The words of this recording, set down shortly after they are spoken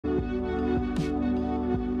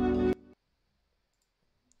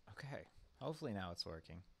Hopefully now it's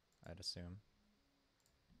working, I'd assume.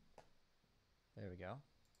 There we go.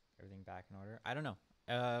 Everything back in order. I don't know.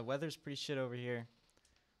 Weather's pretty shit over here.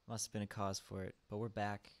 Must have been a cause for it. But we're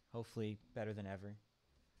back. Hopefully better than ever.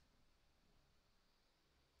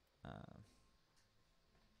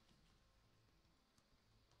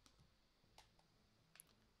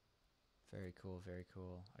 Very cool, very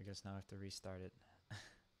cool. I guess now I have to restart it.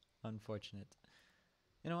 Unfortunate.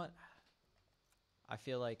 You know what? I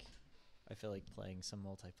feel like playing some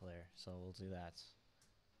multiplayer, so we'll do that.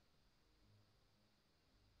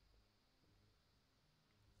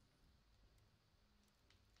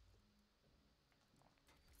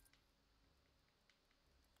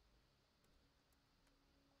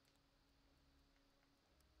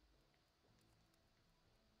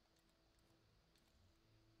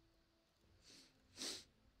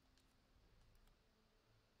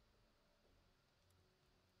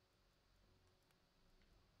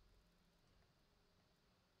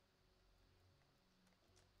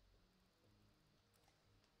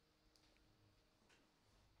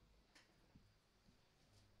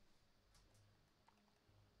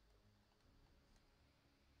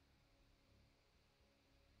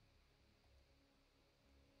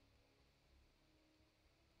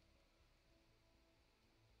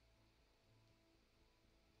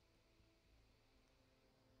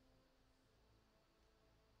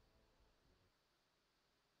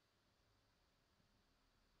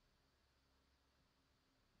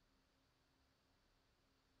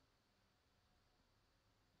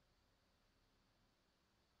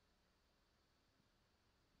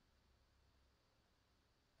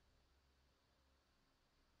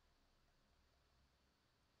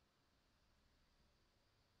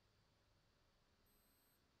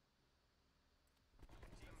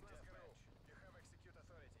 Team Deathmatch, you have execute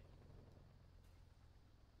authority.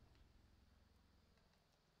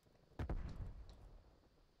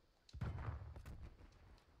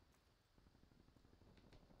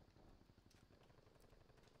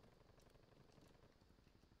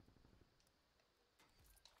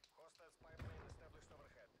 Hostile spy plane established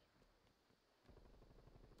overhead.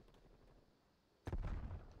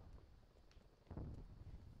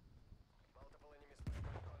 Multiple enemy spy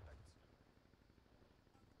plane contacts.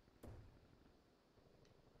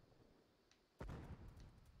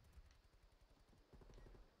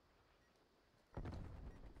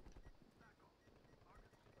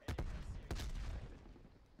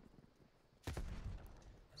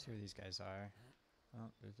 See where these guys are. Oh,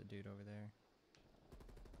 there's a dude over there.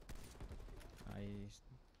 I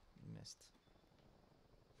missed.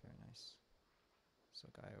 Very nice. So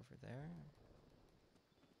guy over there.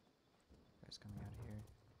 Guy's coming out of here.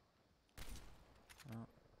 Oh.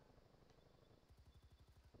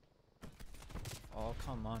 Oh,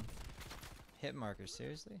 come on. Hit marker,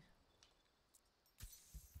 seriously?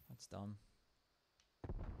 That's dumb.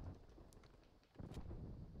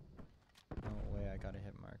 No way I got a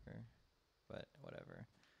hit marker. But whatever.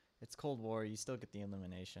 It's Cold War, you still get the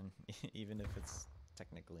elimination, even if it's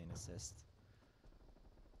technically an assist.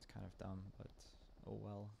 It's kind of dumb, but oh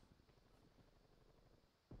well.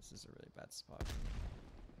 This is a really bad spot for me.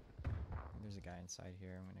 There's a guy inside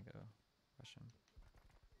here, I'm gonna go rush him.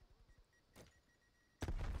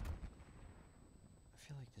 I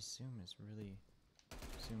feel like this zoom is really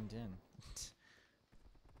zoomed in.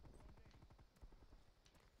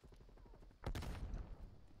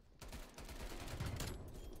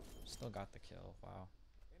 Still got the kill, wow.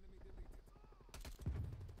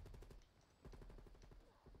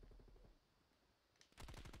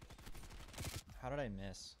 How did I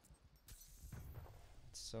miss?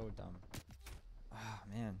 It's so dumb. Ah,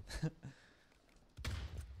 man.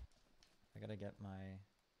 I gotta get my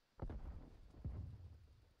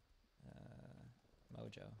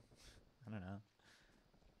mojo. I don't know.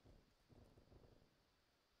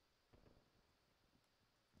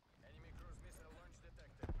 Enemy cruise missile launch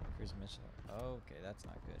detected. Cruise missile. Okay, that's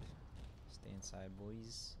not good. Stay inside,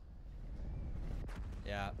 boys.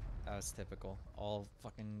 Yeah, that was typical. All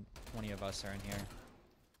fucking 20 of us are in here.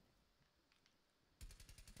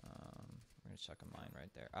 We're gonna chuck a mine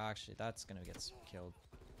right there. Actually, that's gonna get killed.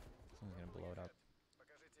 Someone's gonna blow it up.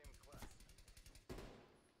 Покажите им класс.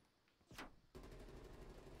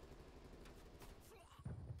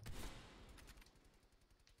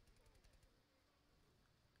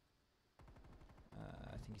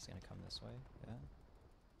 I think he's gonna come this way. Yeah.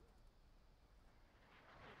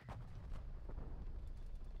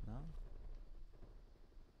 No?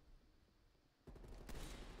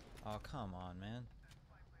 Oh, come on, man.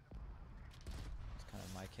 It's kind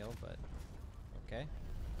of my kill, but okay.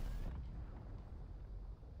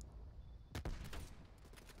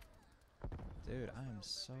 Dude, I am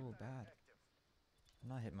so bad. I'm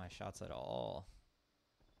not hitting my shots at all.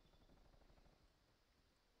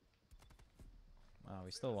 Wow,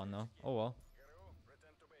 we still won though. Oh well. GRU,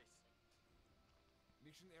 return to base.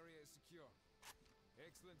 Mission area is secure.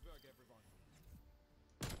 Excellent work, everyone.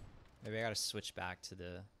 Maybe I gotta switch back to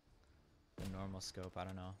the normal scope. I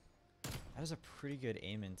don't know. That is a pretty good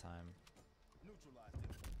aim in time. Neutralized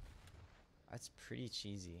it. That's pretty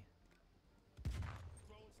cheesy.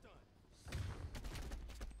 Drone's done.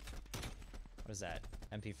 What is that?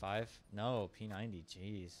 MP5? No, P90.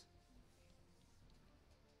 Jeez.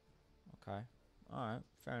 Okay. Alright,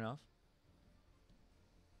 fair enough.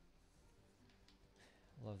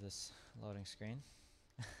 Love this loading screen.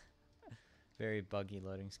 Very buggy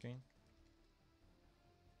loading screen.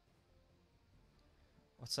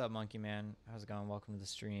 What's up, Monkey Man? How's it going? Welcome to the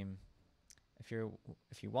stream. If you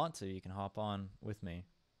want to, you can hop on with me.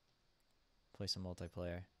 Play some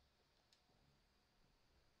multiplayer.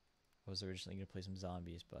 I was originally gonna play some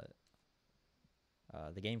zombies, but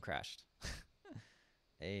the game crashed.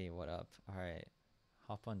 Hey, what up? Alright.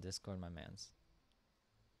 Hop on Discord, my mans.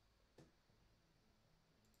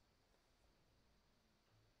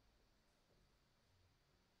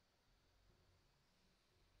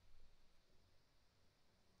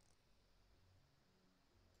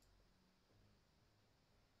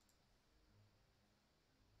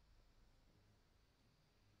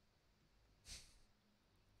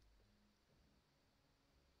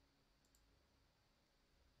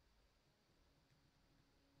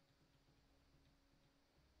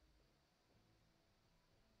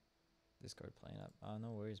 Discord playing up. Oh,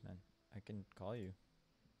 no worries, man. I can call you.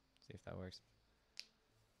 See if that works.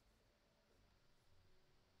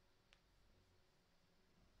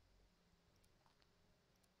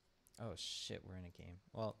 Oh shit, we're in a game.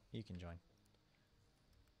 Well, you can join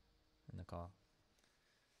in the call.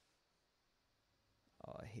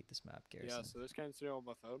 Oh, I hate this map, Garrison. Yeah, so this came through on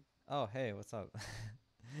my phone. Oh, hey, what's up?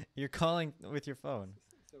 You're calling with your phone.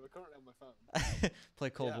 So we're currently on my phone. Play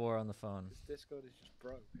Cold Yeah. War on the phone. This Discord is just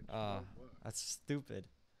broke. It just Ah, won't work. that's stupid.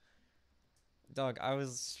 Dog, I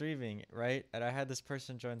was streaming, right? And I had this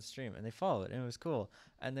person join the stream and they followed and it was cool.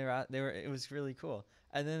 And it was really cool.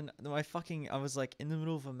 And then I was like in the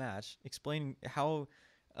middle of a match explaining how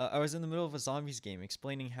I was in the middle of a zombies game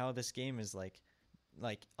explaining how this game is like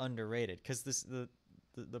underrated cuz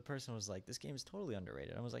the person was like, this game is totally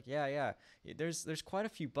underrated. I was like, yeah. There's quite a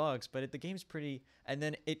few bugs, but the game's pretty. And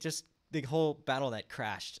then the whole BattleNet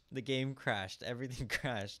crashed. The game crashed. Everything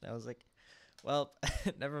crashed. I was like, well,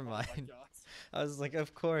 never Oh my mind. God. I was like,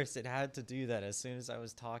 of course, it had to do that as soon as I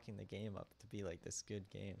was talking the game up to be like this good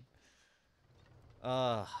game.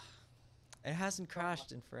 It hasn't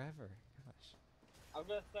crashed in forever. Gosh. I'm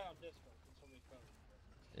gonna stay on Discord because somebody's phone.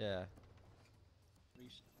 Yeah.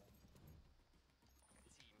 Recently.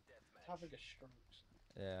 Team It's deathmatch. having a strokes.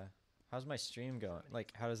 Yeah. How's my stream going?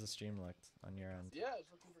 Like, how does the stream look on your end? Yeah,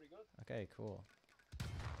 it's looking pretty good. Okay, cool.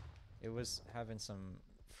 It was having some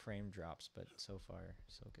frame drops, but so far,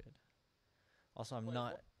 so good. Also, I'm Wait,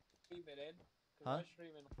 not what? Streaming in. Because Huh? I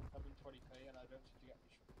stream in 720p and I don't seem to get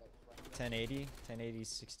much like, 1080,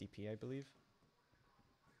 60p, I believe.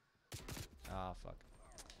 Ah, fuck.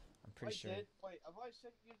 I'm pretty sure. Wait, have I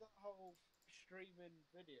sent you that whole streaming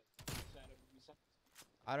video?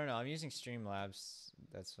 I don't know. I'm using Streamlabs.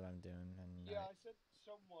 That's what I'm doing. And Yeah, I sent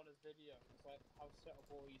someone a video. It's like how to set up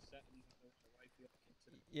all your settings and also why for your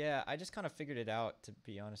internet. yeah, I just kind of figured it out. To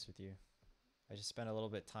be honest with you, I just spent a little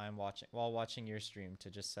bit time while watching your stream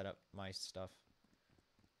to just set up my stuff.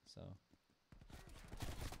 So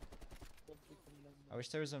I wish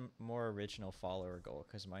there was a more original follower goal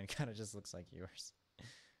because mine kind of just looks like yours.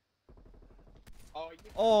 Oh,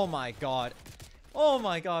 Oh my god. Oh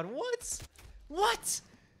my god. What? What?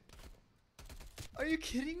 Are you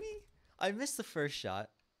kidding me? I missed the first shot.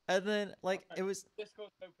 And then, like, it was...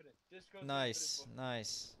 Discord's opening. Discord's Nice. opening.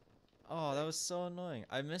 Nice. Oh, that was so annoying.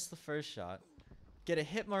 I missed the first shot. Get a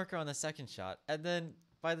hit marker on the second shot. And then,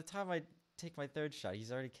 by the time I take my third shot,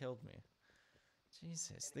 he's already killed me.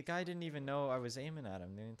 Jesus. The guy didn't even know I was aiming at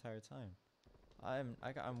him the entire time. I'm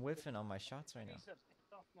whiffing on my shots right now. Decent.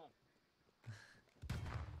 It's off, man.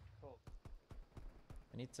 Cool.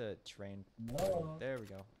 I need to train. There we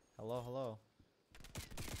go. Hello, hello.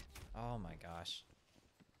 Oh my gosh.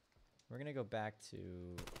 We're gonna go back to...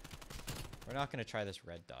 We're not gonna try this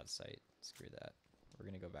red dot site. Screw that. We're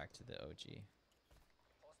gonna go back to the OG.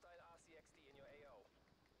 Hostile RCXD in your AO.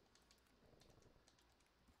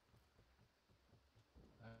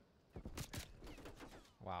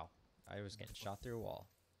 Wow. I was getting shot through a wall.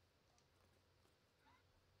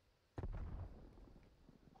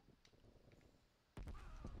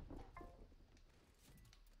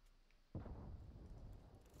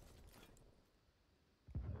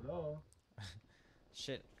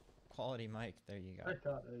 Shit. Quality mic. There you I go.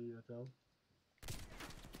 can't hear you at all.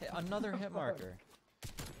 Hit another hit marker.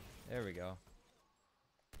 There we go.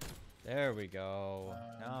 There we go.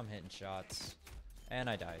 Now I'm hitting shots. And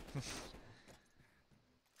I died.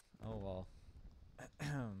 Oh well.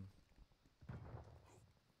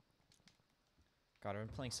 God, I've been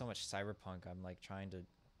playing so much Cyberpunk, I'm like trying to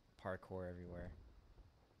parkour everywhere.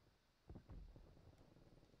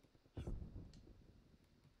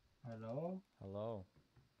 Hello? Hello.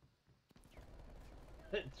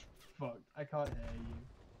 It's fucked. I can't hear you.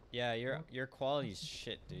 Yeah, your quality's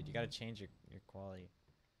shit, dude. You gotta change your quality.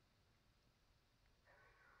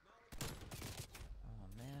 Oh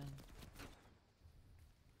man.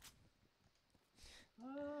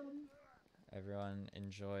 Everyone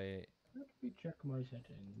enjoy Let me check my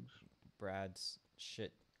settings. Brad's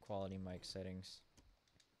shit quality mic settings.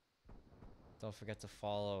 Don't forget to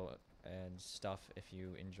follow and stuff if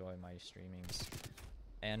you enjoy my streamings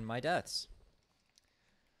and my deaths.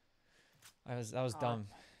 That was dumb.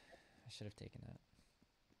 I should have taken that.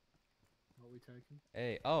 What are we taking?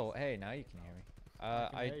 Hey, oh, hey, now you can hear me.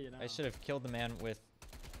 can hear you I now. should have killed the man with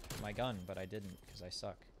my gun, but I didn't because I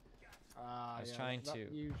suck. I was trying to.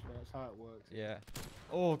 Usually that's how it works. Yeah.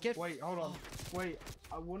 Oh, get. Wait, hold on. Wait,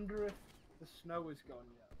 I wonder if the snow is gone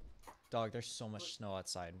yet. Dog, there's so much snow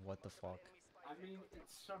outside. What the fuck? I mean,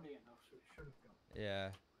 it's sunny enough, so it should have gone. Yeah.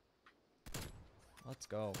 Let's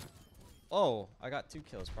go. Oh, I got 2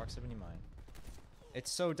 kills. Proximity mine.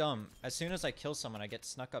 It's so dumb. As soon as I kill someone, I get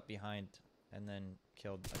snuck up behind and then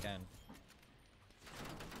killed again.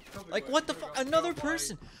 Like, what the fuck? Another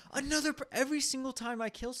person! Every single time I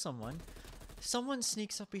kill someone, someone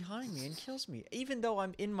sneaks up behind me and kills me. Even though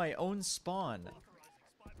I'm in my own spawn.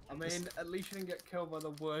 I mean, at least you didn't get killed by the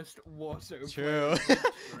worst Warzone True. player.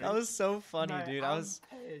 That was so funny, Mate, dude. I'm pissed.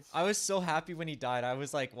 I was so happy when he died. I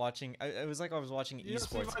was like watching. It was like I was watching You didn't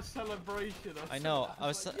see esports. my celebration. I know. I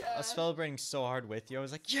was like, I was "Yes!" celebrating so hard with you. I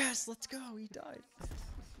was like, yes, let's go. He died.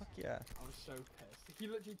 Fuck yeah. I was so pissed. He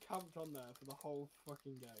literally camped on there for the whole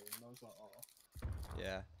fucking game, and I was like, oh.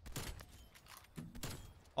 Yeah.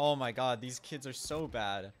 Oh my god, these kids are so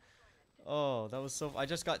bad. Oh, that was so. I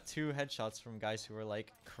just got 2 headshots from guys who were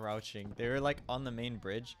like crouching. They were like on the main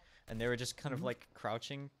bridge, and they were just kind of like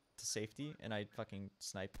crouching to safety, and I fucking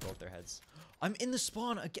sniped both their heads. I'm in the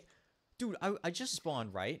spawn again. Dude, I just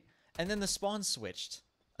spawned, right? And then the spawn switched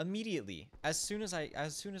immediately as soon as I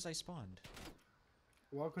spawned.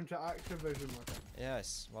 Welcome to Activision, my friend.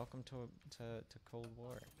 Yes, welcome to Cold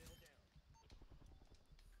War.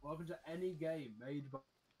 Welcome to any game made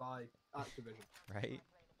by Activision. Right?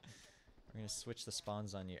 We're gonna switch the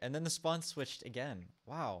spawns on you. And then the spawn switched again.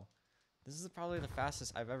 Wow. This is probably the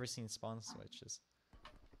fastest I've ever seen spawn switches.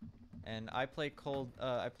 And I play Call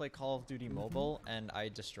of Duty Mobile, and I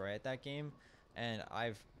destroy at that game, and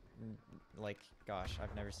I've gosh,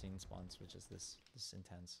 I've never seen spawn switches this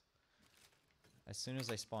intense. As soon as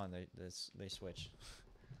I spawn, they switch.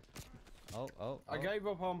 Oh. I gave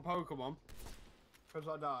up on Pokemon because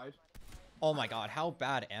I died. Oh my god, how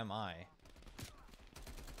bad am I?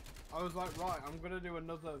 I was like, right, I'm gonna do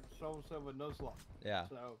another Soul Silver Nuzlocke. Yeah.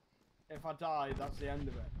 So, if I die, that's the end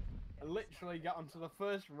of it. I literally get onto the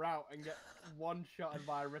first route and get one-shotted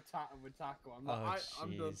by a Rattata with tackle. I'm like, Oh,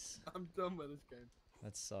 I'm done. jeez. I'm done with this game.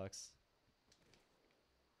 That sucks.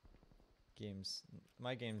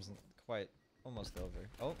 My game's quite almost over.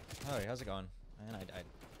 Oh, hi, how's it going? And I died.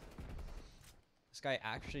 This guy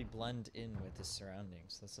actually blend in with his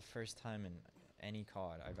surroundings. That's the first time in any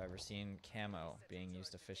COD I've ever seen camo being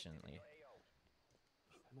used efficiently.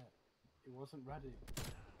 He wasn't ready.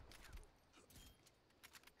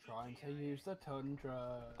 Trying to use the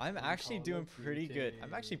Tundra. I'm in actually Call doing of pretty good. I'm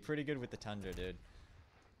Duty. actually pretty good with the Tundra, dude.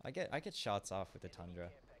 I get shots off with the Tundra.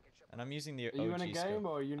 And I'm using the OG Are you in a game scope.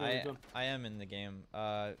 or are you nearly done? I am in the game.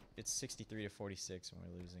 It's 63 to 46 and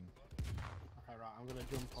we're losing. Okay, right. I'm gonna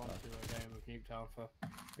jump onto a game of Nuketown for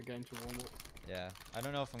a game to warm up. Yeah, I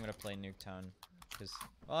don't know if I'm gonna play Nuketown, cause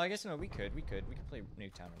well, I guess no, we could play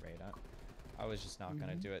Nuketown or raid. I was just not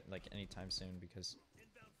gonna do it like anytime soon because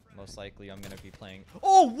most likely I'm gonna be playing.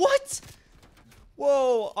 Oh, what?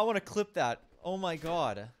 Whoa! I want to clip that. Oh my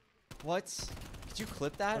god, what? Could you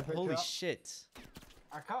clip that? Perfect Holy shot. shit!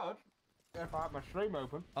 I could if I had my stream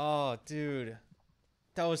open. Oh, dude,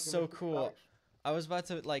 that was Give so me some cool. facts. I was about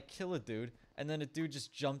to like kill a dude, and then a dude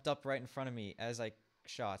just jumped up right in front of me as I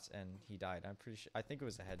shot, and he died. I'm pretty sure. I think it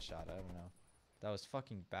was a headshot. I don't know. That was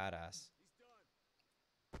fucking badass.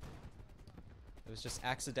 It was just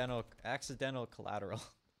accidental collateral.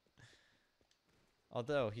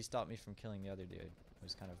 Although he stopped me from killing the other dude. It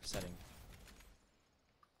was kind of upsetting.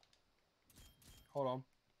 Hold on.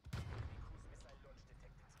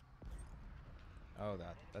 Oh,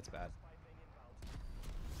 that's bad.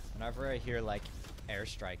 Whenever I hear like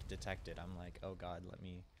airstrike detected, I'm like, oh god, let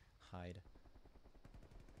me hide.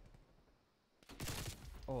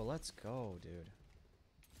 Oh, let's go, dude.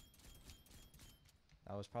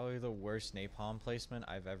 That was probably the worst napalm placement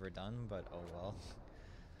I've ever done, but oh well.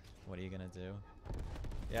 What are you gonna do?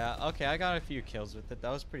 Yeah, okay, I got a few kills with it.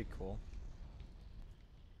 That was pretty cool.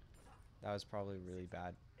 That was probably really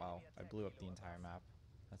bad. Wow, I blew up the entire map.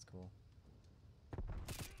 That's cool.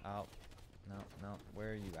 Oh, no, no,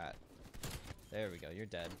 where are you at? There we go, you're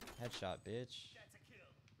dead. Headshot, bitch.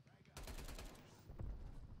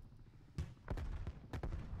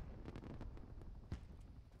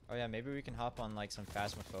 Oh yeah, maybe we can hop on like some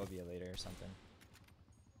Phasmophobia later or something.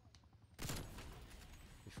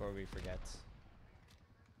 Before we forget.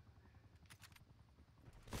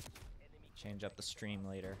 Change up the stream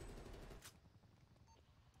later.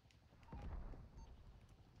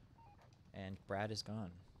 And Brad is gone.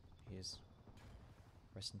 He is,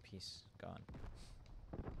 rest in peace, gone.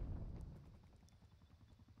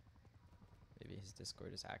 Maybe his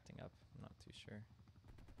Discord is acting up. I'm not too sure.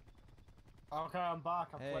 Okay, I'm back.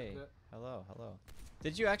 I Hey, flipped it. hello, hello.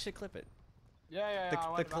 Did you actually clip it? Yeah.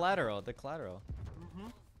 The collateral, the collateral. Mm-hmm.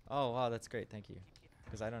 Oh wow, that's great. Thank you.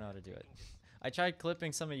 Because I don't know how to do it. I tried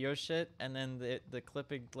clipping some of your shit, and then the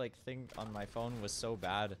clipping like thing on my phone was so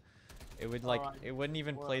bad, it would like Alright, it wouldn't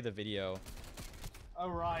even play the video. Oh,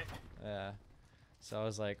 right. Yeah. So I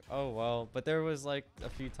was like, oh well. But there was like a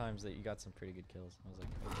few times that you got some pretty good kills. I was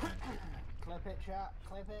like, okay. Clip it, chat.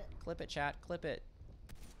 Clip it. Clip it, chat. Clip it.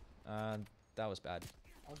 That was bad.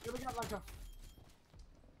 I was gonna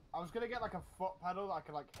get like a foot pedal that I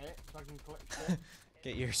could like hit so I can clip shit.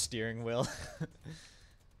 Get your steering wheel.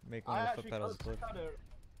 Make one I of the actually foot pedals clip.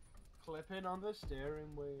 Clipping on the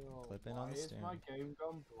steering wheel. Clipping on the steering Why is my game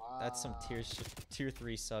gone black? That's some tier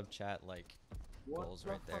 3 sub chat like goals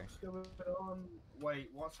right there. What's going on? Wait,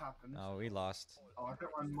 what's happened? Oh, we lost. Oh, I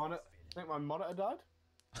think my monitor died.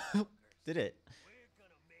 Did it?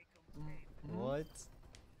 Mhm. What?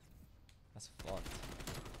 That's fucked.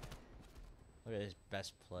 Look at his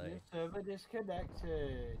best play. Your server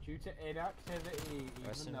disconnected due to inactivity.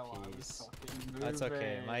 Rest even in though I was peace. fucking That's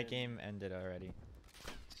okay. My moving. game ended already.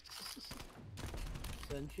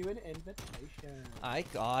 Sent you an invitation. I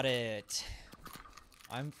got it.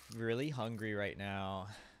 I'm really hungry right now.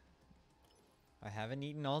 I haven't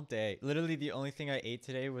eaten all day. Literally, the only thing I ate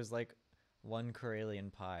today was like one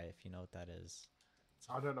Karelian pie, if you know what that is.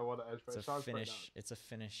 I don't know what it is, but it It's a sounds pretty Finnish. It's a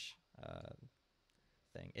Finnish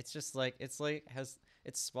thing. It's just like it's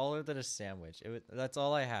smaller than a sandwich. That's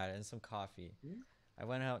all I had and some coffee. Hmm? I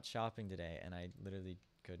went out shopping today and I literally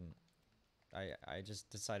couldn't. I just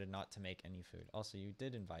decided not to make any food. Also, you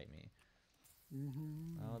did invite me.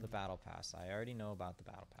 Oh, the battle pass. I already know about the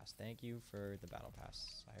battle pass. Thank you for the battle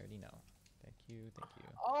pass. I already know. Thank you. Thank you.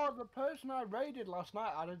 Oh, the person I raided last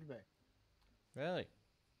night added me. Really?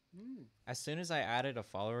 Mm, As soon as I added a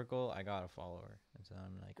follower goal, I got a follower. And so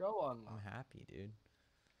I'm like, go on. I'm happy, dude.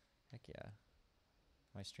 Heck yeah.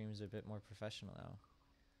 My stream's a bit more professional now.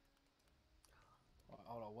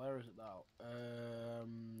 Hold on, where is it now?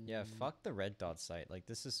 Yeah, fuck the red dot site. Like,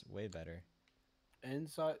 this is way better.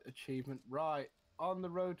 Insight achievement. Right. On the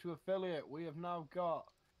road to affiliate, we have now got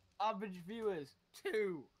average viewers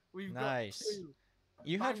 2. We've Nice. got 2.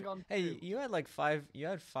 You had Bang on hey, 2. you had like 5. You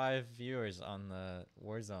had 5 viewers on the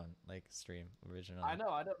Warzone like stream originally. I know,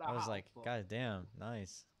 I don't know I was how, like, but- god damn,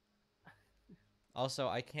 nice. Also,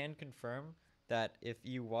 I can confirm that if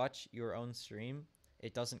you watch your own stream,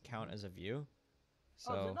 it doesn't count as a view.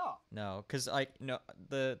 So Oh, is it not? no, cuz like no,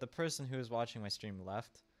 the person who was watching my stream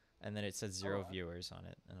left and then it said 0 Alright. viewers on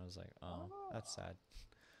it and I was like, "Oh, that's sad."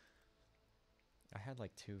 I had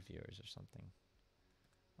like 2 viewers or something.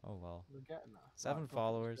 Oh well. We're getting there. 7 Right, fuck it,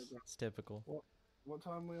 followers. let's go back. It's typical. What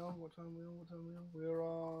time we on? We're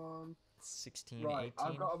on. 16, Right, 18.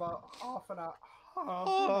 I've got about half an hour.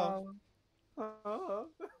 Oh.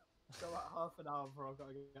 Got about half an hour before I've got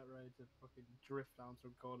to get ready to fucking drift down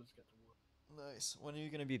some corners to get to work. Nice. When are you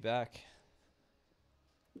gonna be back?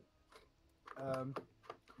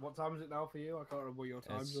 What time is it now for you? I can't remember what your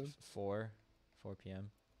time's It's in. 4 p.m.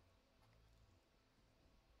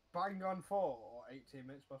 Bang on 4 or 18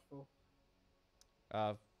 minutes past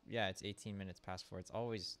 4? Yeah, it's 18 minutes past 4. It's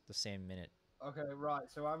always the same minute. Okay, right.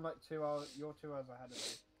 So I'm like 2 hours. You're 2 hours ahead of me.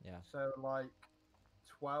 Yeah, So like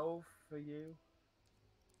 12 for you.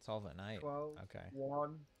 12 at night. 12. Okay.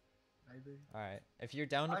 1, maybe. All right. If you're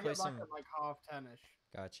down to I play get back some, at like half 10ish.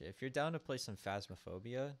 gotcha. If you're down to play some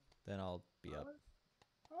Phasmophobia, then I'll be up.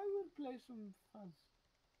 I would play some fuzz.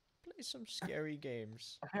 Play some scary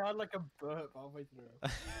games. I had like a burp halfway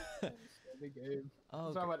through the game.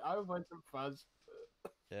 Oh, So I gr- went, I will play some fuzz.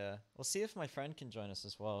 yeah. We'll see if my friend can join us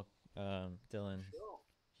as well. Dylan.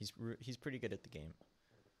 He's pretty good at the game.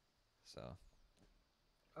 So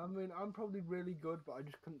I mean, I'm probably really good, but I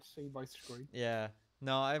just couldn't see my screen. yeah.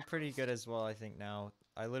 No, I'm pretty good as well, I think now.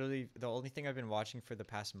 I literally the only thing I've been watching for the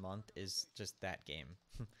past month is just that game.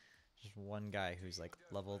 Just one guy who's like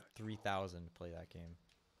level 3000 to play that game.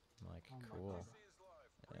 I'm like, Oh my cool.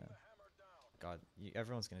 Yeah. God,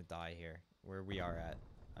 everyone's gonna die here where we are at.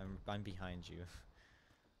 I'm behind you.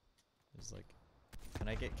 There's like, can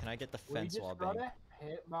I get the We fence just wall got bang? a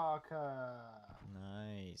hit marker,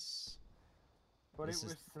 Nice. but This it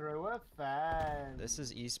is- was through a fence. This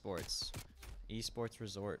is esports. Esports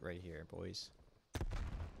resort right here, boys.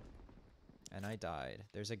 And I died.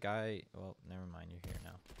 There's a guy. Well, never mind. You're here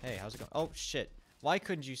now. Hey, how's it going? Oh shit! Why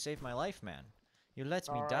couldn't you save my life, man? You let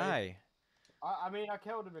me Sorry. die. I mean, I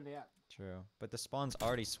killed him in the end. True, but the spawns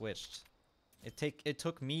already switched. It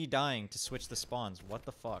took me dying to switch the spawns. What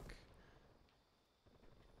the fuck?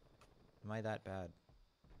 Am I that bad?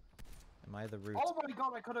 Am I the root? Oh my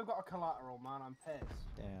god, I could have got a collateral, man. I'm pissed.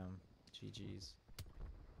 Damn. GG's.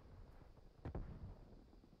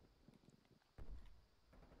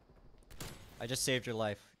 I just saved your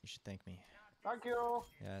life. You should thank me. Thank you.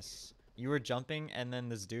 Yes. You were jumping, and then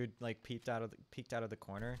this dude like peeked out of the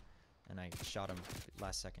corner, and I shot him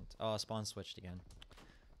last second. Oh, spawn switched again.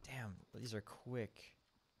 Damn, these are quick.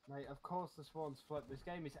 Mate, of course the spawn's flipped. This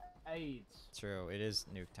game is AIDS. True, it is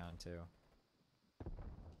Nuketown too. I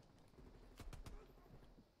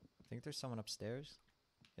think there's someone upstairs.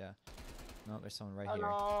 Yeah. No, there's someone right here.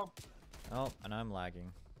 Hello. Oh, and I'm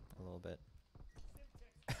lagging a little bit.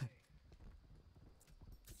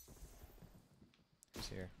 Who's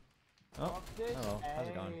here? Oh, Fuck this hello. How's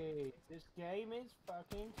it going? AIDS. This game is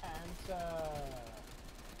fucking cancer.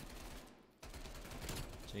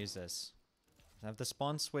 Jesus. Have the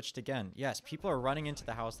spawn switched again? Yes, people are running into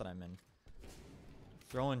the house that I'm in.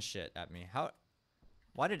 Throwing shit at me.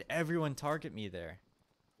 Why did everyone target me there?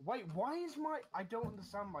 Wait, why is my... I don't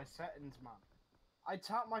understand my settings, man. I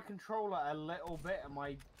tap my controller a little bit and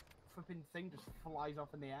my flipping thing just flies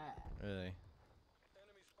off in the air. Really?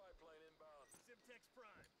 Enemy spy plane inbound. Simtex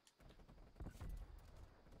Prime.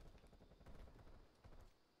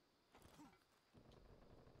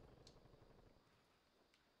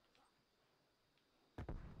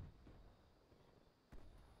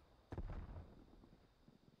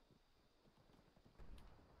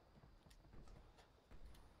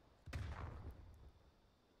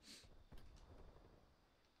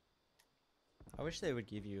 I wish they would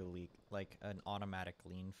give you a leak, like an automatic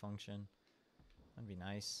lean function. That'd be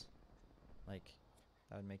nice. Like,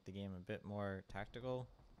 that would make the game a bit more tactical,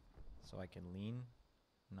 so I can lean,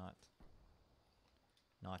 not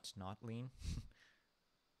lean.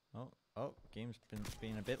 Oh, game's been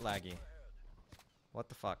being a bit laggy. What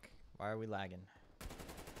the fuck? Why are we lagging?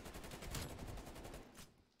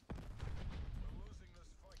 We're losing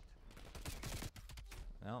this fight.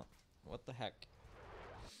 No, what the heck?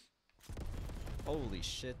 Holy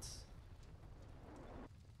shit.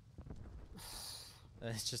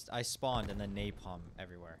 It's just, I spawned and then napalm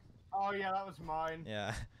everywhere. Oh yeah, that was mine.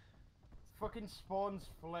 Yeah, Fucking spawns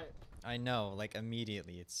flip. I know, like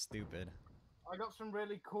immediately, it's stupid. I got some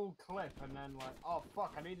really cool clip and then like, oh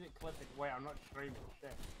fuck, I needed it clipping. Wait, I'm not streaming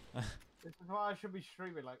shit. This is why I should be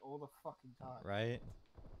streaming like all the fucking time. Right?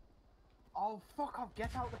 Oh fuck off,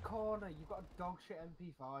 get out the corner. You've got a dog shit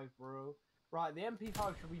MP5, bro. Right, the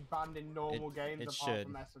MP5 should be banned in normal games it apart should.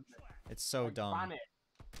 from SMG. It's so Like, dumb. Ban it.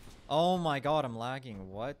 Oh my god, I'm lagging.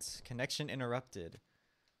 What? Connection interrupted.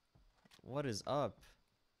 What is up?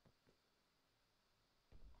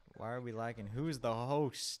 Why are we lagging? Who's the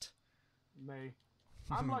host? Me.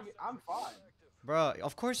 I'm like, I'm fine. Bruh,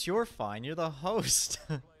 of course you're fine. You're the host.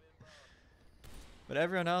 But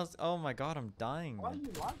everyone else, oh my god, I'm dying, Why do man.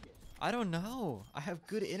 you like it? I don't know. I have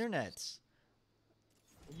good internet.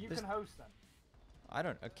 You There's- can host them. I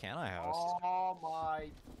don't, can I host? Oh my.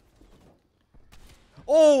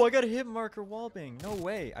 Oh, I got a hit marker wallbang. No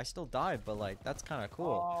way. I still died, but like, that's kind of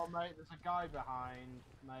cool. Oh mate, there's a guy behind.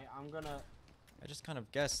 Mate, I'm gonna. I just kind of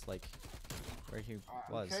guessed like where he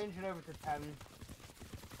I'm was. changing over to 10.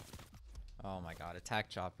 Oh my god, attack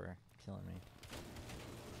chopper. Killing me.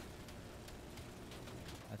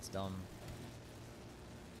 That's dumb.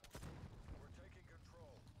 We're taking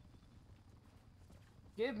control.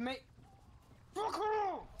 Give me. Fuck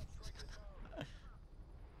off!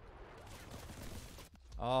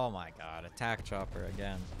 Oh my god, attack chopper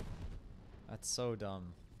again. That's so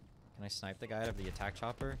dumb. Can I snipe the guy out of the attack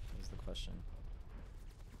chopper? Is the question.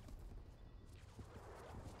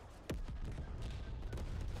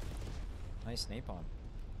 Nice napalm.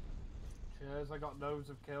 Cheers, I got loads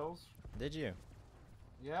of kills. Did you?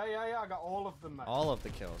 Yeah, I got all of them, mate. All of the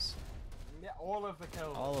kills. Yeah, all of the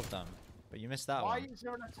kills. All of them. But you missed that Why one. is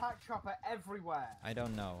there an attack chopper everywhere? I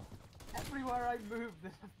don't know. Everywhere I move,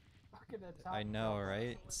 there's a fucking attack I know, chopper.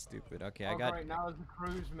 right? Stupid. Okay, Oh, I got. great, now there's a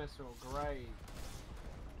cruise missile. Great.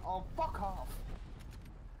 Oh, fuck off.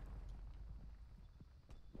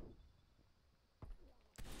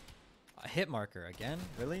 A hit marker again?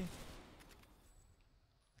 Really?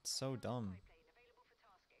 It's so dumb.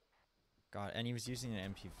 God, and he was using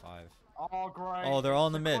an MP5. Oh, great. Oh, they're all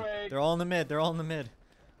in the mid. Great. They're all in the mid. They're all in the mid.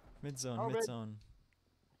 Mid zone, Oh, mid mid. zone.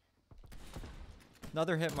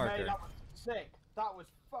 Another hit Mate, marker. that was sick. That was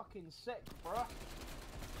fucking sick, bruh.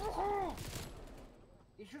 Woohoo!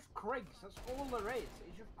 It's just Krigs. That's all there is.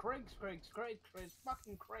 It's just Krigs,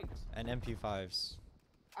 fucking Krigs. And MP5s.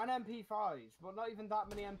 And MP5s, but not even that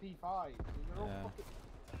many MP5s. They're all Yeah. fucking...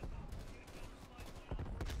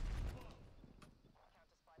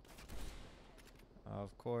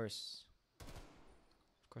 Of course.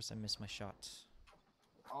 Of course I missed my shot.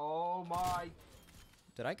 Oh my...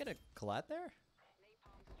 Did I get a collat there?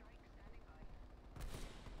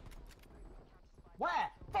 Where?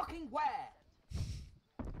 Fucking where?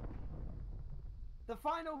 The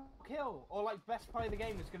final kill, or like best play of the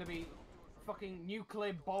game, is gonna be fucking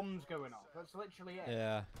nuclear bombs going off. That's literally it.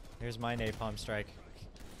 Yeah. Here's my napalm strike.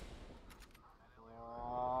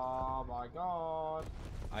 Oh my god.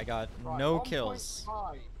 I got Right, no kills.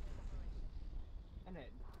 1.5. Innit?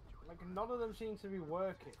 Like none of them seem to be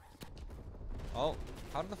working. Oh,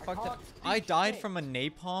 how the fuck did can't I see died shit. from a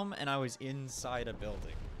napalm and I was inside a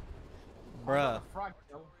building. I got Bruh. a frag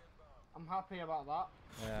kill. I'm happy about that.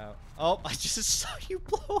 Yeah. Oh, I just saw you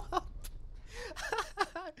blow up.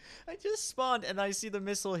 I just spawned and I see the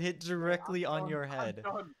missile hit directly I'm on done, your I'm head.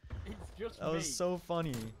 done. It's just That me. was so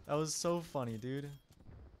funny. That was so funny, dude.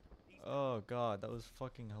 Oh god, that was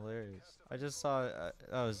fucking hilarious. I just saw that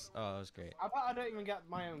was great. I bet I don't even get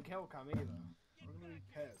my own kill cam either. I'm really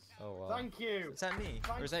pissed. Oh wow. Thank you. Is that me?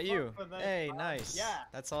 Or is Thanks that you? fuck for this, Hey, man. nice. Yeah.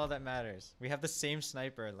 That's all that matters. We have the same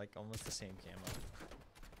sniper, like almost the same camo.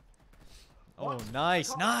 Oh, What? nice,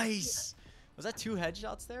 God. nice. Was that 2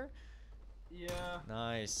 headshots there? Yeah.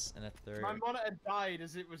 Nice, and a third. My monitor died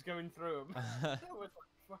as it was going through them. That was like,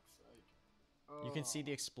 fuck's sake. You can see Oh.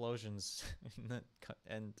 the explosions in the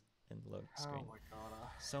end load screen. Oh my god.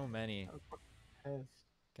 So many. I'm pissed.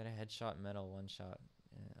 Got a headshot, metal, 1 shot.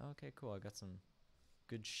 Yeah, okay, cool. I got some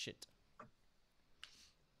good shit.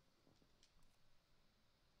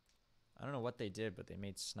 I don't know what they did, but they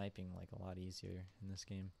made sniping like a lot easier in this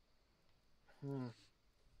game.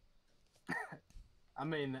 I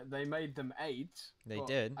mean, they made them 8. They but,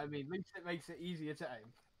 did. I mean, at least it makes it easier to aim.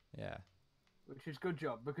 Yeah, Which is good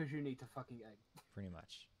job, because you need to fucking aim. pretty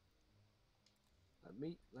much. Let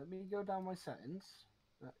me go down my settings.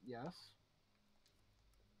 Yes.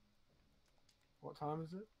 What time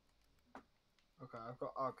is it? Okay,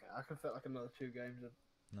 I can fit like another 2 games of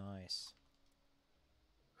Nice.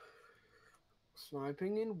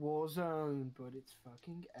 sniping in Warzone, but it's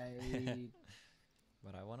fucking 8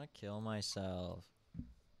 But I want to kill myself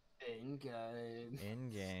in game. in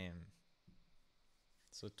game.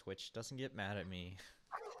 So Twitch doesn't get mad at me.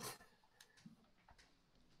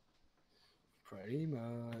 Pretty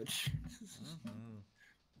much. Mhm.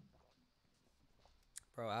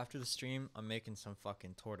 Bro, after the stream, I'm making some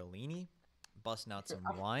fucking tortellini, busting out some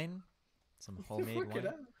wine, some homemade Fucking wine.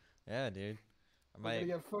 hell. Yeah, dude. I'm gonna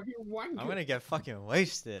get fucking wankered. I'm gonna get fucking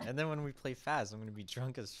wasted, and then when we play Faz, I'm gonna be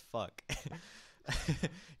drunk as fuck.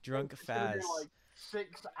 Drunk It's gonna be Faz. like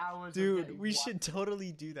 6 hours. of Dude, getting we wankered. should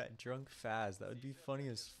totally do that. Drunk Faz. That would be funny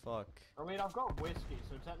as fuck. I mean, I've got whiskey,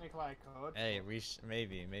 so technically I could. Hey,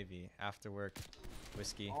 maybe after work,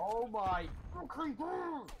 whiskey. Oh my fucking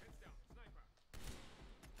god!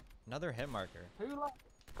 Another hit marker. Who like?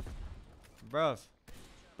 Bruv.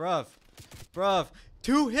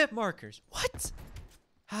 2 hit markers. What?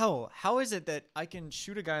 How is it that I can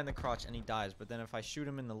shoot a guy in the crotch and he dies, but then if I shoot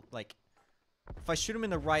him in the if I shoot him in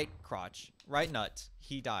the right crotch, right nut,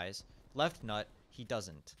 he dies. Left nut, he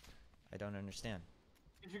doesn't. I don't understand.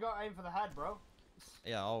 Cause you got to aim for the head, bro.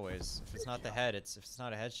 Yeah, always. If it's not the head, if it's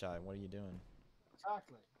not a headshot, what are you doing?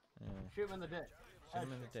 Exactly. Yeah. Shoot him in the dick. Shoot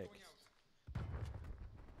him in the dick.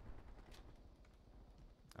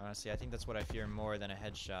 Honestly, I think that's what I fear more than a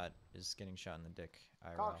headshot is getting shot in the dick.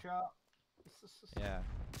 IRL. Cock shot. Yeah.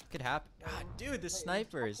 Could happen. Ah, dude, the Mate, it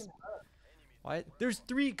snipers. fucking hurt. Why? There's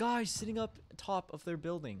 3 guys sitting up top of their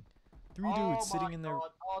building. 3 Oh dudes sitting my in their. God.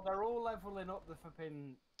 Oh, they're all leveling up the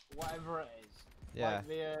flipping whatever it is. Yeah. Like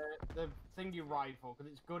the thingy rifle,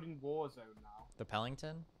 because it's good in Warzone now. The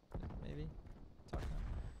Pellington? maybe. Talking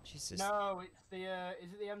about. Jesus. No, it's the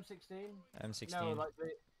is it the M16? M16. No, like the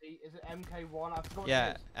is it MK1? I forgot. What Yeah,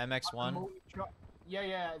 it is. Like the MX1. multi-shot.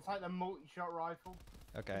 Yeah, it's like the multi-shot rifle.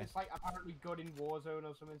 Okay. It's like apparently good in Warzone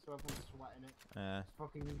or something, so everyone's sweating it. It's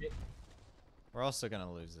fucking Nick. We're also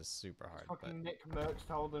gonna lose this super hard, but Fucking Nick Merckx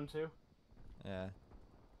told them to. yeah.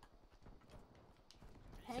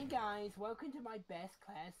 Hey guys, welcome to my best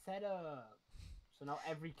class setup. So now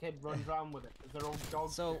every kid runs around with it. 'Cause they're all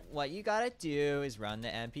dog So shit. what you gotta do is run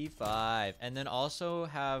the MP5, and then also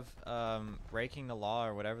have breaking the law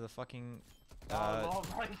or whatever the fucking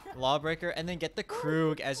lawbreaker, and then get the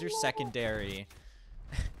Krug as your secondary.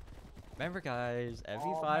 Remember, guys, Oh,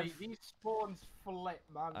 MP5. mate, these spawns flip,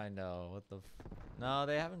 man. I know what the. No,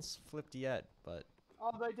 they haven't flipped yet, but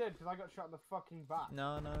Oh, they did, because I got shot in the fucking back.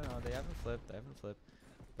 no, they haven't flipped. They haven't flipped.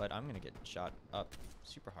 But I'm gonna get shot up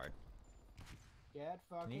super hard. Get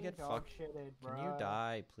fucking get dog shitted, bro. Can you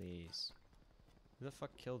die, please? Who the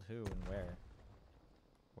fuck killed who and where?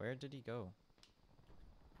 Where did he go?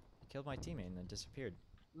 He killed my teammate and then disappeared.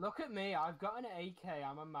 Look at me, I've got an AK.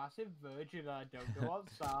 I'm a massive virgin. I don't go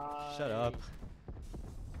outside. Shut up.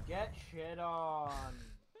 Get shit on.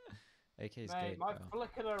 AK's Mate, great, my bro.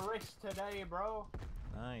 flick of the wrist today, bro.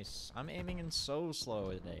 Nice. I'm aiming in so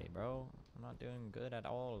slow today, bro. I'm not doing good at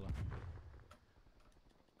all.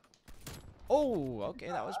 Oh, okay,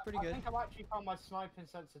 that was pretty I good. think I've actually found my sniping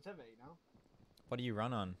sensitivity now. What do you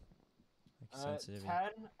run on? Like sensitivity. 10,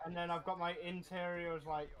 and then I've got my interior is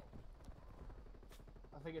like,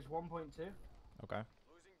 I think it's 1.2. Okay.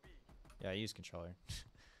 Yeah, I use controller.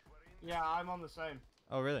 Yeah, I'm on the same.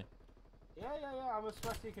 Oh, really? Yeah, I'm a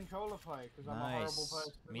sweaty controller player because I'm a horrible Nice.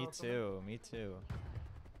 person. Me or something. too. Me too.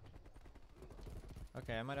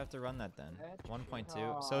 Okay, I might have to run that then.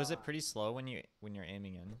 1.2. So is it pretty slow when you're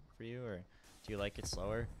aiming in for you, or do you like it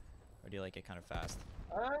slower, or do you like it kind of fast?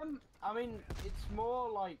 I mean, it's more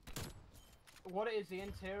like what it is. The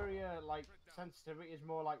interior like sensitivity is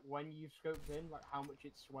more like when you've scoped in, like how much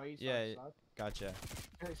it sways. side Yeah, to side. Gotcha.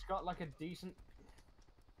 And it's got like a decent.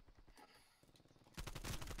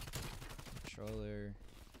 Controller.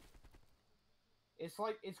 It's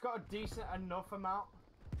like it's got a decent enough amount.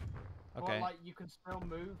 Okay. But like you can still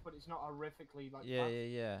move, but it's not horrifically like. Yeah, fast.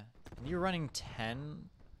 yeah. And you're running 10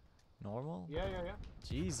 normal? Yeah.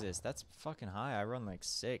 Jesus, that's fucking high. I run like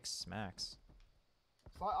 6 max.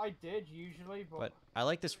 It's like I did usually, But I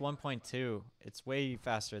like this 1.2. It's way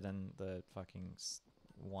faster than the fucking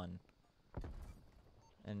 1.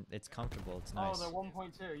 And it's comfortable. It's nice. Oh, the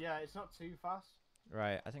 1.2. Yeah, it's not too fast.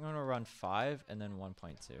 Right. I think I'm gonna run 5 and then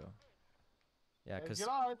 1.2. Yeah, If because you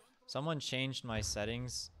like. someone changed my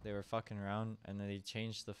settings. They were fucking around, and then they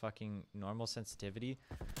changed the fucking normal sensitivity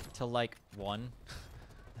to like 1.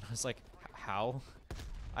 And I was like, how?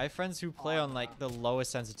 I have friends who play on like the lowest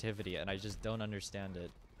sensitivity, and I just don't understand it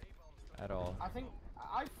at all. I think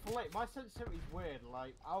I flick. My sensitivity's weird.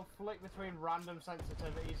 Like I'll flick between random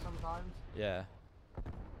sensitivities sometimes. Yeah.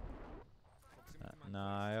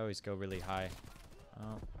 Nah, I always go really high.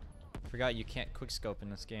 Oh, forgot you can't quickscope in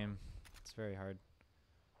this game. It's very hard.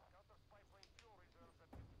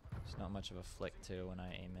 There's not much of a flick too when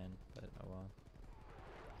I aim in, but oh well.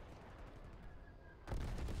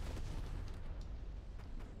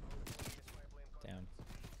 Down.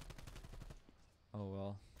 Oh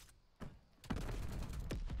well.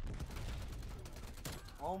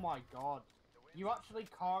 Oh my god. You actually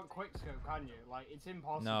can't quickscope, can you? Like it's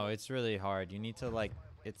impossible. No, it's really hard. You need to like,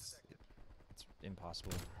 it's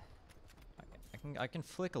impossible. I can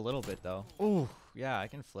flick a little bit though. Ooh, yeah, I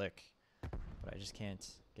can flick, but I just can't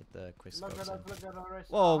get the quick Look scopes at in. us, look at our wrist.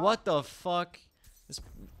 Whoa, Uh-huh. what the fuck?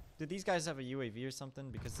 Did these guys have a UAV or something?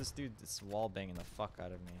 Because this dude is wall banging the fuck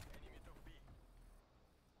out of me.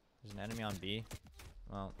 There's an enemy on B.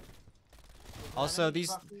 Well, also Enemy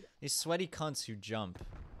these fucking- sweaty cunts who jump.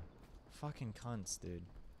 Fucking cunts, dude.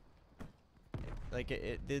 Like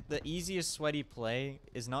the easiest sweaty play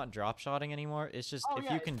is not drop shotting anymore. It's just Oh, if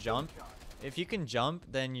yeah, you can it's jump, jump shot. if you can jump,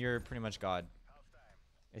 then you're pretty much god.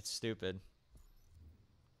 It's stupid.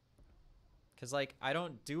 Cause like I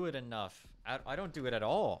don't do it enough. I don't do it at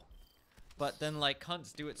all. But then like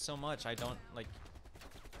cunts do it so much. I don't like.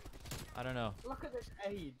 I don't know. Look at this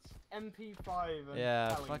AIDS. MP5 and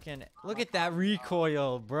Yeah, Kelly. fucking look at that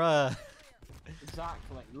recoil, bruh.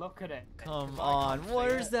 Exactly. Look at it. Come 'Cause I on, can't see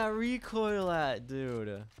where's it. that recoil at,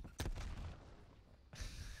 dude?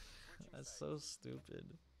 That's so stupid.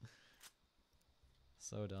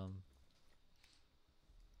 So dumb.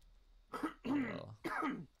 Well,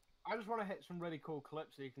 I just want to hit some really cool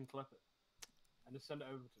clips so you can clip it. And just send it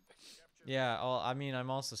over to me. yeah, I mean, I'm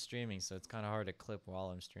also streaming, so it's kind of hard to clip while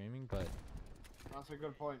I'm streaming, but That's a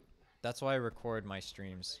good point. That's why I record my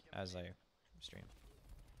streams as I stream,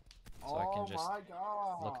 so I can just my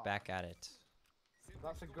god. look back at it.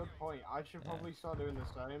 That's a good point. I should Yeah. probably start doing the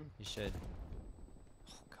same. You should.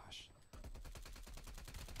 Oh gosh.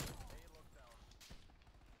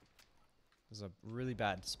 This is a really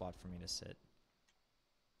bad spot for me to sit.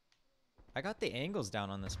 I got the angles down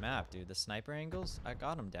on this map, dude. The sniper angles, I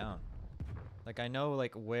got them down. Like I know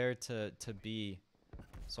like where to be,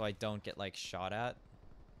 so I don't get like shot at.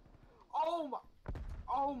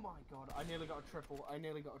 Oh my god, I nearly got a triple. I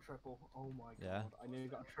nearly got a triple. Oh my god, Yeah? I nearly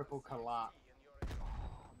got a triple collab.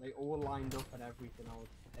 They all lined up and everything. I was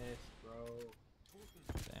pissed, bro.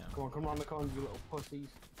 Damn. Come on the corner, you little pussies.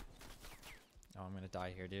 Oh, I'm gonna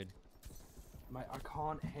die here, dude. Mate, I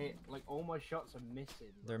can't hit. Like, all my shots are missing.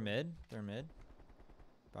 They're mid. They're mid.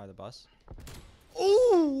 By the bus.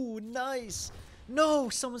 Ooh, nice. No,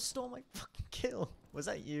 someone stole my fucking kill. Was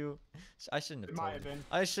that you? I shouldn't have It told might have you. been.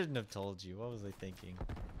 I shouldn't have told you. What was I thinking?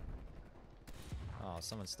 Oh,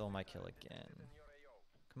 someone stole my kill again.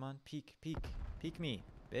 Come on, peek, peek, peek me,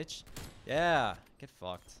 bitch. Yeah, get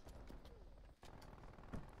fucked.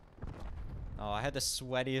 Oh, I had the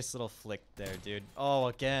sweatiest little flick there, dude. Oh,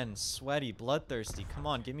 again, sweaty, bloodthirsty. Come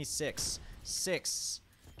on, give me 6. 6.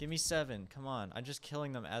 Give me 7. Come on. I'm just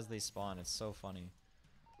killing them as they spawn. It's so funny.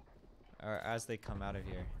 Or as they come out of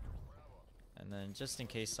here. And then just in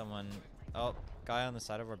case someone... Oh, guy on the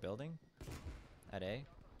side of our building. At A.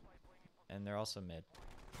 And they're also mid.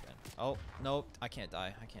 Again. Oh, nope. I can't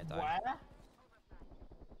die. I can't die. Where?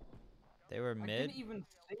 They were I mid. didn't even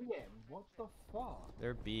see him. What the fuck?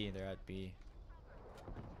 They're B. They're at B.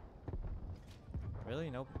 Really?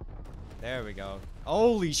 Nope. There we go.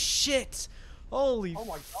 Holy shit! Holy Oh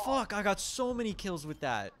my God. fuck! I got so many kills with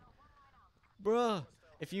that. Bruh.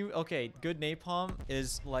 If you... Okay, good napalm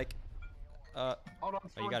is like... Hold on, you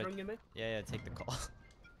someone's gotta- ringing me. Yeah, take the call.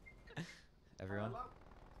 Everyone? Hello?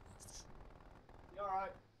 You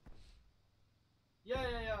alright? Yeah,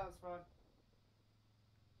 that's fine.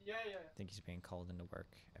 Yeah. I think he's being called into work.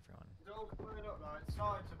 Everyone. It's all cleared up now. It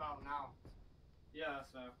started about now. Yeah,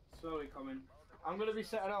 so slowly coming. I'm gonna be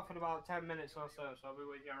setting off in about 10 minutes or so, so I'll be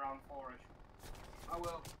with you around 4ish. I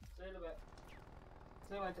will. See you in a bit.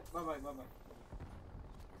 See you later. Bye bye.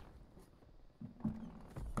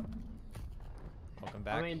 Welcome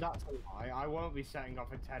back. I mean, that's a lie. I won't be setting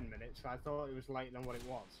off in 10 minutes. I thought it was later than what it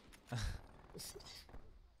was.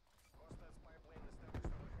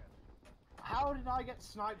 How did I get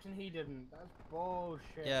sniped and he didn't? That's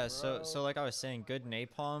bullshit. Yeah, bro. so like I was saying, good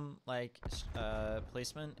napalm like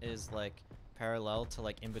placement is like parallel to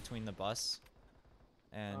like in between the bus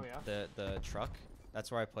and Oh, yeah? the truck.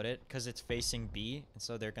 That's where I put it because it's facing B, and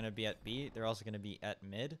so they're gonna be at B. They're also gonna be at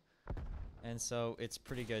mid, and so it's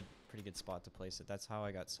pretty good spot to place it. That's how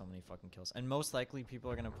I got so many fucking kills. And most likely people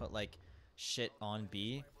are gonna put like shit on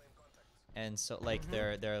B, and so like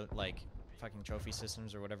they're like fucking trophy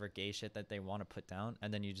systems or whatever gay shit that they want to put down,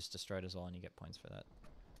 and then you just destroy it as well and you get points for that.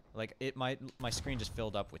 Like my screen just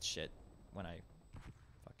filled up with shit when I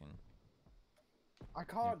fucking I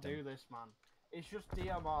can't Nicked him. do this, man. It's just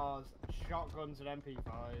DMRs, shotguns, and MP5s.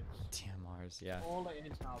 TMRs, yeah. All it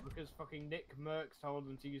is now because fucking Nick Merckx told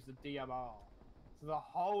them to use the DMR. So the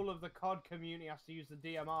whole of the COD community has to use the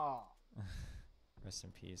DMR. Rest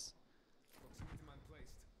in peace. Proximity mine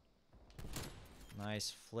placed.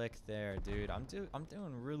 Nice flick there, dude. I'm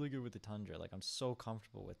doing really good with the Tundra. Like I'm so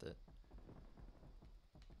comfortable with it.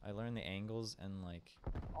 I learned the angles and like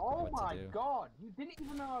Oh what to my do. god, you didn't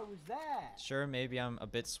even know I was there. Sure, maybe I'm a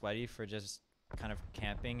bit sweaty for just kind of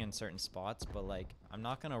camping in certain spots, but like I'm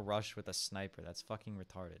not gonna rush with a sniper. That's fucking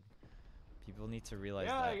retarded. People need to realize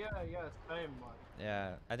that. Yeah, same, man.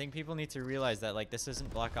 Yeah, I think people need to realize that like this isn't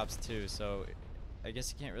Black Ops 2, so I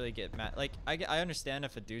guess you can't really get mad. Like I understand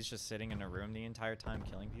if a dude's just sitting in a room the entire time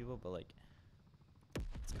killing people, but like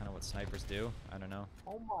it's kind of what snipers do. I don't know.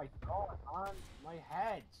 Oh my god, man, my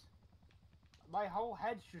head. My whole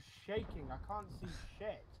head's just shaking. I can't see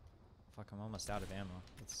shit. Fuck, I'm almost out of ammo.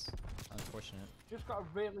 It's unfortunate. Just got a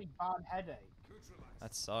really bad headache. Neutralized.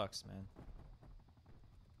 That sucks, man.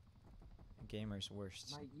 Gamer's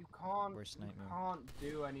worst. Mate, you Worst nightmare. can't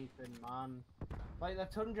do anything, man. Like, the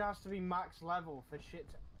Tundra has to be max level for shit.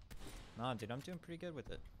 Nah, dude, I'm doing pretty good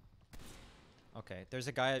with it. Okay, there's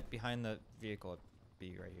a guy behind the vehicle at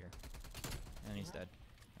B right here. And he's dead.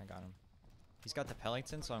 I got him. He's got the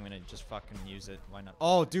Pellington, so I'm gonna just fucking use it. Why not?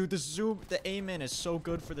 Oh, dude, the aim-in is so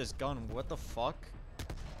good for this gun. What the fuck?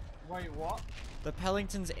 Wait, what? The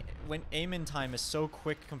Pellington's aim-in time is so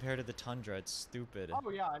quick compared to the Tundra. It's stupid. Oh,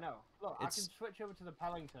 yeah, I know. Look, I It's- can switch over to the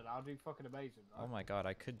Pellington. I'll do fucking amazing, right? Oh my god,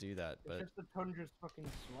 I could do that, It's but just the Tundra's fucking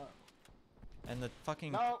slow. And the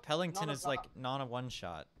fucking No, Pellington none of is like that. not a one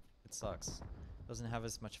shot. It sucks. Doesn't have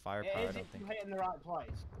as much It firepower, I is don't if think. you hit in the right place.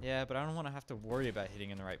 Yeah, but I don't want to have to worry about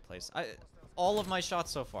hitting in the right place. All of my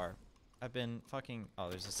shots so far have been fucking. Oh,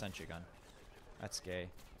 there's a sentry gun. That's gay.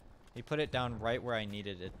 He put it down right where I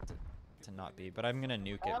needed it to not be, but I'm gonna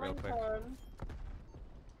nuke it real quick. Pellington.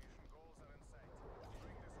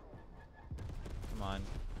 Come on.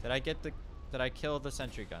 Did I get the? Did I kill the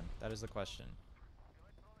sentry gun? That is the question.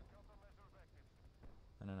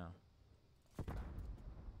 I don't know.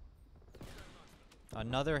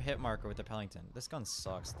 Another hit marker with the Pellington. This gun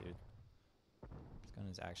sucks, dude. This gun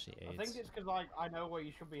is actually AIDS. I think it's because like I know where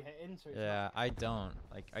you should be hitting. So it's Yeah, I don't.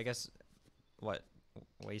 Like, I guess, what,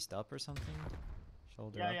 waist up or something?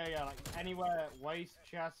 Shoulder Yeah, up? yeah, yeah. Like anywhere, waist,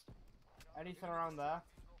 chest, anything around there.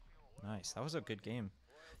 Nice. That was a good game.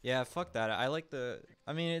 Yeah, fuck that. I like the.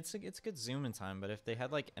 I mean, it's good zoom in time, but if they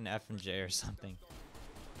had like an F and J or something.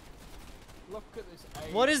 Look at this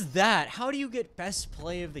aim. What is that? How do you get best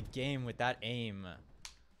play of the game with that aim?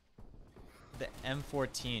 The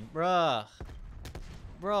M14, bruh.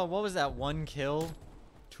 Bro, what was that? 1 kill,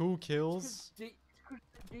 2 kills.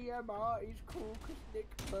 DMR is cool because Nick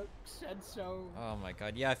Buck said so. Oh my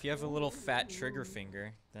god. Yeah, if you have a little fat trigger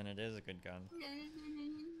finger, then it is a good gun.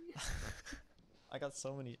 I got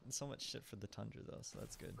so much shit for the Tundra though, so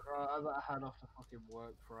that's good. Right, I better head off to fucking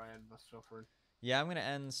work before I end my suffering. Yeah, I'm gonna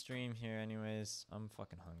end the stream here anyways. I'm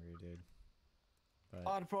fucking hungry, dude. But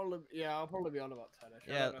I'll probably be on about 10ish.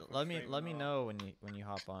 I yeah, don't know if I'm let me streaming or not. know when you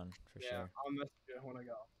hop on for Yeah, sure. I'll message you when I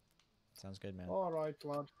go. Sounds good, man. All right,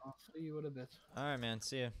 lad. I'll see you in a bit. All right, man.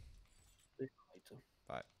 See ya. See you later.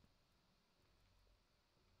 Bye.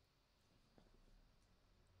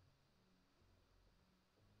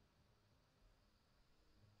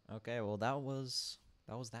 Okay, well that was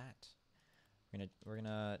that. We're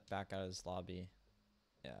gonna back out of this lobby.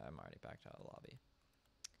 Yeah, I'm already backed out of the lobby.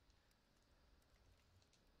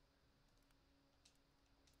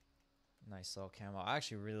 Nice little camo. I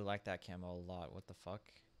actually really like that camo a lot. What the fuck?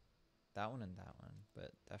 That one and that one,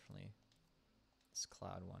 but definitely this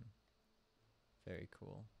cloud one. Very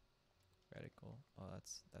cool. Very cool. Oh,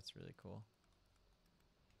 that's really cool.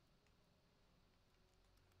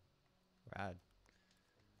 Rad.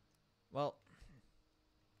 Well,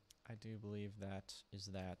 I do believe that is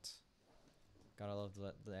that. Gotta love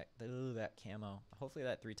that camo. Hopefully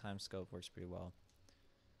that 3x scope works pretty well.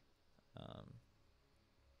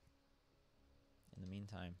 In the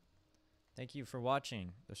meantime, thank you for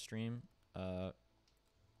watching the stream. Went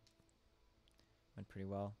pretty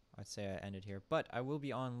well. I'd say I ended here, but I will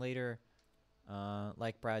be on later.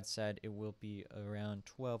 Like Brad said, it will be around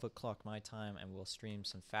 12 o'clock my time, and we'll stream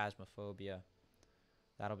some Phasmophobia.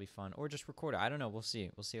 That'll be fun, or just record it. I don't know. We'll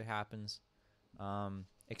see. We'll see what happens.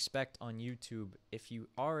 Expect on YouTube, if you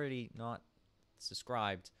already not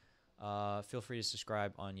subscribed, feel free to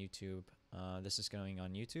subscribe on YouTube. This is going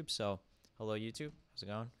on YouTube, so hello YouTube, how's it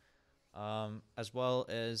going? As well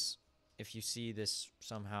as if you see this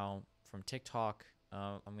somehow from TikTok,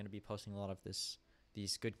 I'm going to be posting a lot of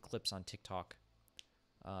these good clips on TikTok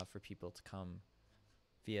for people to come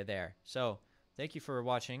via there. So thank you for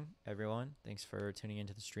watching, everyone. Thanks for tuning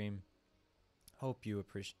into the stream. Hope you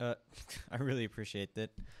appreciate. I really appreciate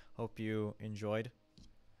it. Hope you enjoyed.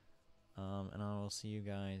 And I will see you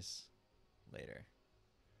guys later.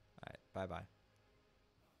 All right. Bye bye.